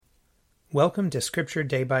Welcome to Scripture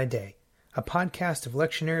Day by Day, a podcast of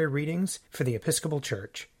lectionary readings for the Episcopal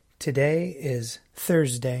Church. Today is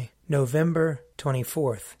Thursday, November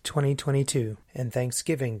 24th, 2022, and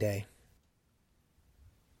Thanksgiving Day.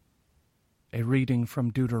 A reading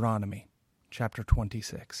from Deuteronomy, chapter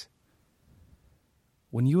 26.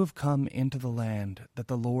 When you have come into the land that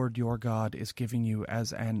the Lord your God is giving you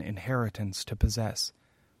as an inheritance to possess,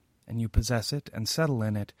 and you possess it and settle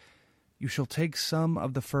in it, you shall take some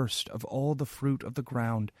of the first of all the fruit of the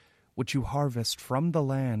ground which you harvest from the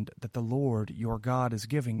land that the Lord your God is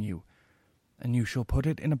giving you, and you shall put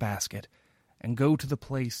it in a basket, and go to the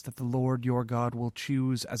place that the Lord your God will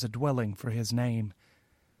choose as a dwelling for his name.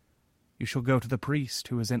 You shall go to the priest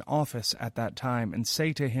who is in office at that time, and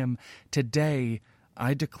say to him, Today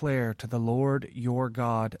I declare to the Lord your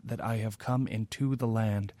God that I have come into the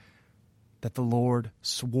land that the Lord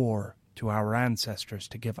swore to our ancestors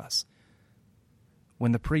to give us.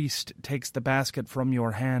 When the priest takes the basket from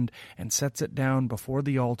your hand and sets it down before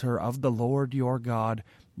the altar of the Lord your God,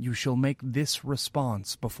 you shall make this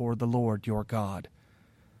response before the Lord your God.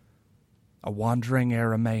 A wandering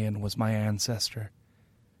Aramaean was my ancestor.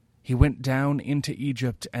 He went down into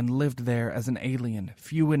Egypt and lived there as an alien,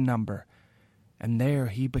 few in number, and there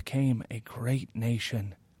he became a great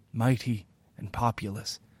nation, mighty and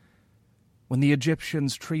populous. When the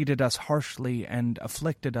Egyptians treated us harshly and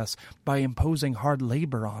afflicted us by imposing hard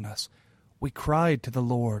labor on us, we cried to the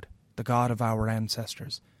Lord, the God of our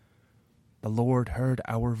ancestors. The Lord heard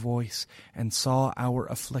our voice and saw our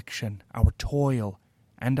affliction, our toil,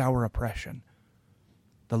 and our oppression.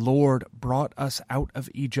 The Lord brought us out of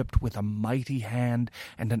Egypt with a mighty hand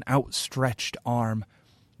and an outstretched arm,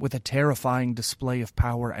 with a terrifying display of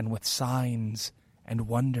power and with signs and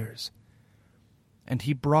wonders. And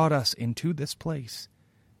he brought us into this place,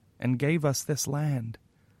 and gave us this land,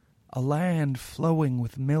 a land flowing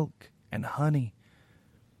with milk and honey.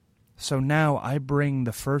 So now I bring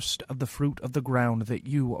the first of the fruit of the ground that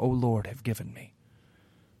you, O Lord, have given me.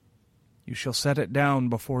 You shall set it down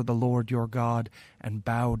before the Lord your God, and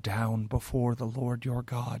bow down before the Lord your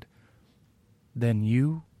God. Then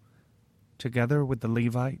you, together with the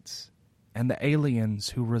Levites and the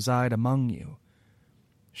aliens who reside among you,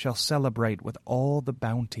 shall celebrate with all the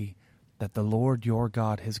bounty that the Lord your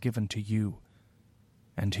God has given to you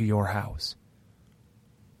and to your house.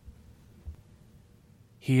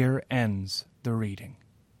 Here ends the reading.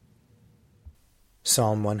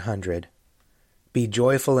 Psalm 100. Be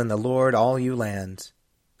joyful in the Lord, all you lands.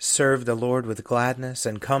 Serve the Lord with gladness,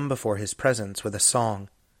 and come before his presence with a song.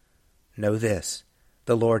 Know this,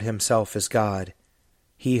 the Lord himself is God.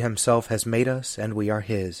 He himself has made us, and we are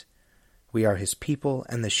his. We are his people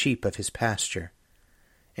and the sheep of his pasture.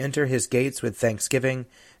 Enter his gates with thanksgiving,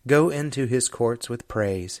 go into his courts with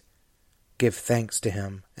praise. Give thanks to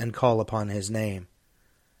him, and call upon his name.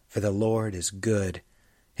 For the Lord is good,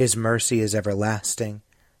 his mercy is everlasting,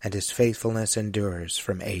 and his faithfulness endures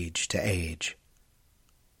from age to age.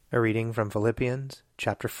 A reading from Philippians,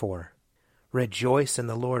 chapter 4. Rejoice in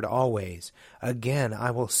the Lord always. Again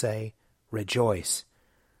I will say, rejoice.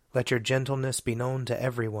 Let your gentleness be known to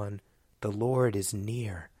everyone. The Lord is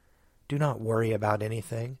near. Do not worry about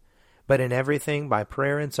anything, but in everything by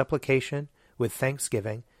prayer and supplication, with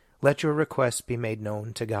thanksgiving, let your requests be made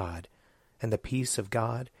known to God. And the peace of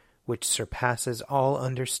God, which surpasses all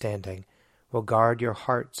understanding, will guard your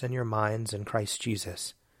hearts and your minds in Christ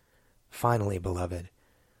Jesus. Finally, beloved,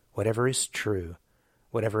 whatever is true,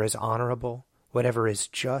 whatever is honorable, whatever is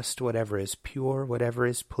just, whatever is pure, whatever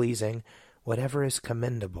is pleasing, whatever is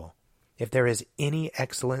commendable, if there is any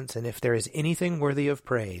excellence and if there is anything worthy of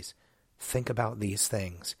praise, think about these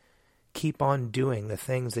things. Keep on doing the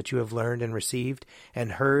things that you have learned and received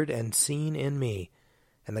and heard and seen in me,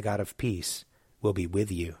 and the God of peace will be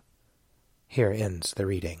with you. Here ends the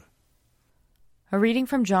reading. A reading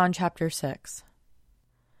from John chapter 6.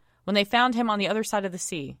 When they found him on the other side of the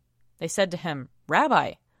sea, they said to him,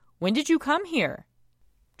 Rabbi, when did you come here?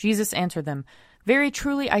 Jesus answered them, Very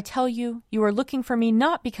truly I tell you, you are looking for me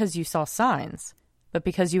not because you saw signs, but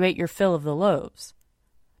because you ate your fill of the loaves.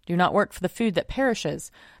 Do not work for the food that perishes,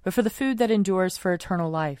 but for the food that endures for eternal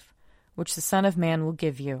life, which the Son of Man will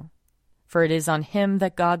give you. For it is on him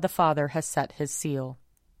that God the Father has set his seal.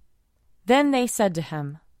 Then they said to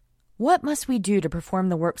him, What must we do to perform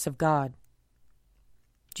the works of God?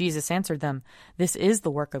 Jesus answered them, This is the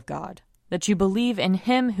work of God, that you believe in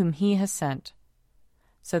him whom he has sent.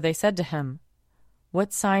 So they said to him,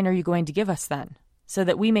 What sign are you going to give us then, so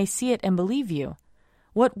that we may see it and believe you?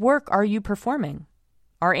 What work are you performing?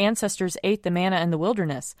 Our ancestors ate the manna in the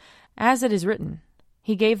wilderness, as it is written,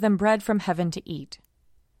 He gave them bread from heaven to eat.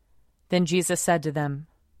 Then Jesus said to them,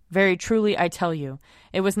 Very truly I tell you,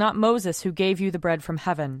 it was not Moses who gave you the bread from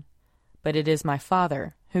heaven, but it is my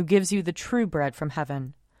Father who gives you the true bread from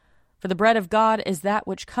heaven. For the bread of God is that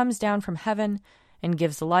which comes down from heaven and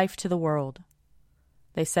gives life to the world."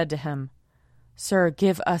 They said to him, "Sir,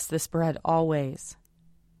 give us this bread always."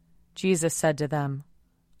 Jesus said to them,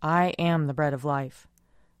 "I am the bread of life.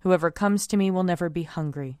 Whoever comes to me will never be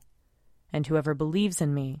hungry, and whoever believes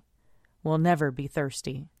in me will never be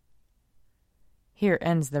thirsty." Here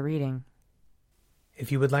ends the reading.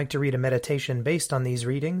 If you would like to read a meditation based on these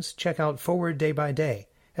readings, check out Forward Day by Day,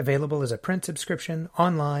 available as a print subscription,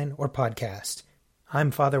 online, or podcast.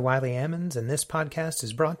 I'm Father Wiley Ammons, and this podcast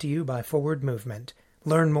is brought to you by Forward Movement.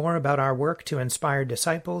 Learn more about our work to inspire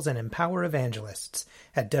disciples and empower evangelists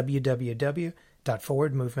at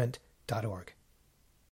www.forwardmovement.org.